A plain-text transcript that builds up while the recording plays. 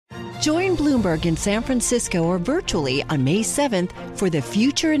Join Bloomberg in San Francisco or virtually on May 7th for The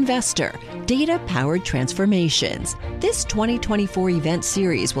Future Investor, Data-Powered Transformations. This 2024 event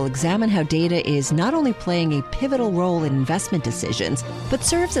series will examine how data is not only playing a pivotal role in investment decisions, but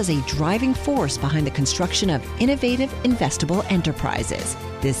serves as a driving force behind the construction of innovative, investable enterprises.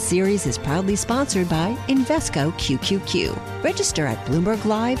 This series is proudly sponsored by Invesco QQQ. Register at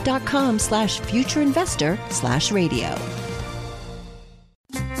bloomberglive.com/futureinvestor/radio.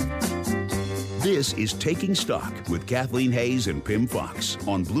 This is Taking Stock with Kathleen Hayes and Pim Fox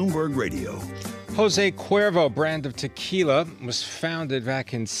on Bloomberg Radio. Jose Cuervo brand of tequila was founded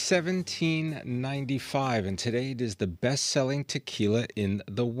back in 1795, and today it is the best-selling tequila in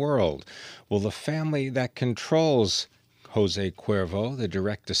the world. Well, the family that controls Jose Cuervo, the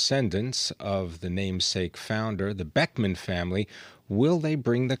direct descendants of the namesake founder, the Beckman family, will they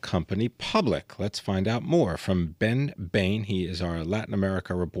bring the company public? Let's find out more from Ben Bain. He is our Latin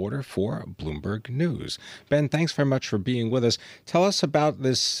America reporter for Bloomberg News. Ben, thanks very much for being with us. Tell us about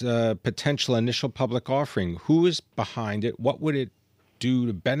this potential initial public offering. Who is behind it? What would it do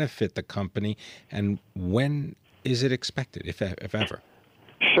to benefit the company? And when is it expected, if ever?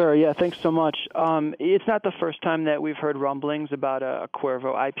 Sure. Yeah. Thanks so much. It's not the first time that we've heard rumblings about a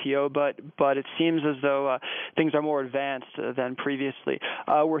Cuervo IPO, but it seems as though things are more advanced than previously.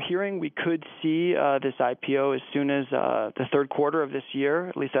 We're hearing we could see this IPO as soon as the third quarter of this year.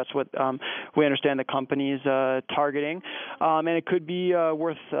 At least that's what we understand the company's targeting, and it could be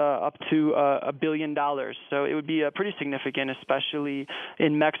worth up to $1 billion. So it would be pretty significant, especially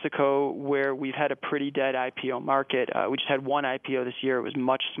in Mexico, where we've had a pretty dead IPO market. We just had one IPO this year. It was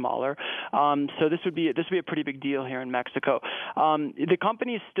much smaller. So this would be a pretty big deal here in Mexico. The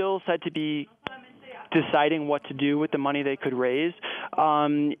company is still said to be deciding what to do with the money they could raise.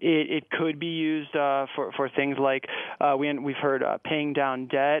 It could be used for things like we've heard paying down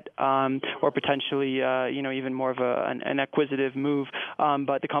debt or potentially even more of an acquisitive move.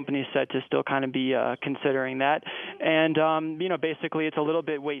 But the company is said to still kind of be considering that. And basically it's a little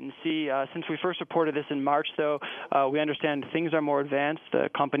bit wait and see. Since we first reported this in March, though, we understand things are more advanced. The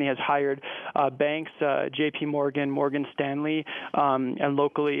company has hired banks, J.P. Morgan, Morgan Stanley, and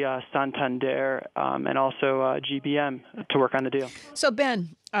locally Santander. And also GBM to work on the deal. So,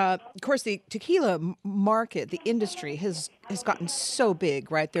 Ben, of course, the tequila market, the industry has gotten so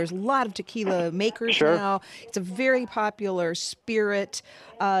big, right? There's a lot of tequila makers now. It's a very popular spirit.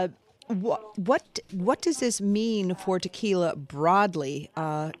 What does this mean for tequila broadly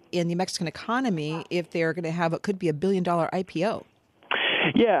in the Mexican economy if they're going to have what could be $1 billion IPO?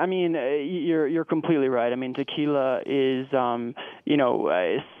 Yeah, I mean, you're completely right. I mean, tequila is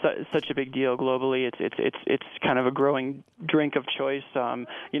such a big deal globally. It's kind of a growing drink of choice,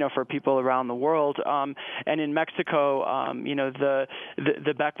 for people around the world. And in Mexico,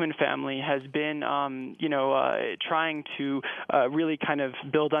 the Beckman family has been, trying to really kind of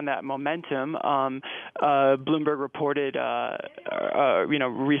build on that momentum. Bloomberg reported,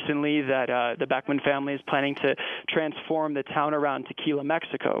 recently that the Beckman family is planning to transform the town around Tequila,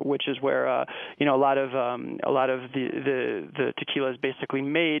 Mexico, which is where a lot of the tequila is basically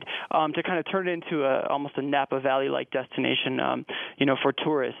made, to kind of turn it into almost a Napa Valley-like destination, for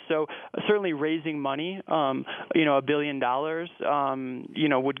tourists. So certainly raising money, $1 billion,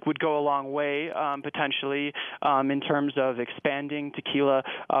 would go a long way potentially in terms of expanding tequila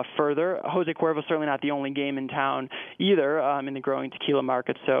further. Jose Cuervo is certainly not the only game in town either in the growing tequila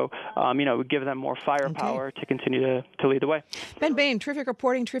market. So would give them more firepower to continue to lead the way. Ben Bain, terrific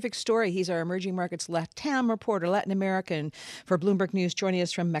reporting, terrific story. He's our emerging markets LATAM reporter, Latin American for Bloomberg News, joining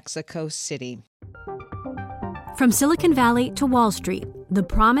us from Mexico City. From Silicon Valley to Wall Street, the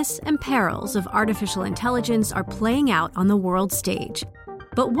promise and perils of artificial intelligence are playing out on the world stage.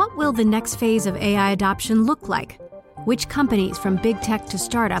 But what will the next phase of AI adoption look like? Which companies from big tech to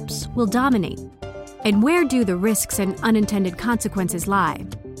startups will dominate? And where do the risks and unintended consequences lie?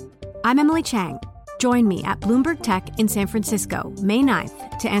 I'm Emily Chang. Join me at Bloomberg Tech in San Francisco, May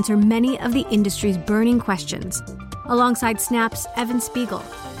 9th, to answer many of the industry's burning questions, alongside Snap's Evan Spiegel,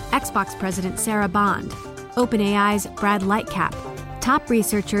 Xbox President Sarah Bond, OpenAI's Brad Lightcap, top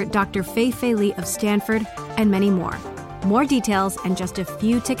researcher Dr. Fei-Fei Li of Stanford, and many more. More details and just a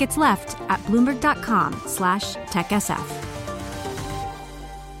few tickets left at Bloomberg.com/TechSF.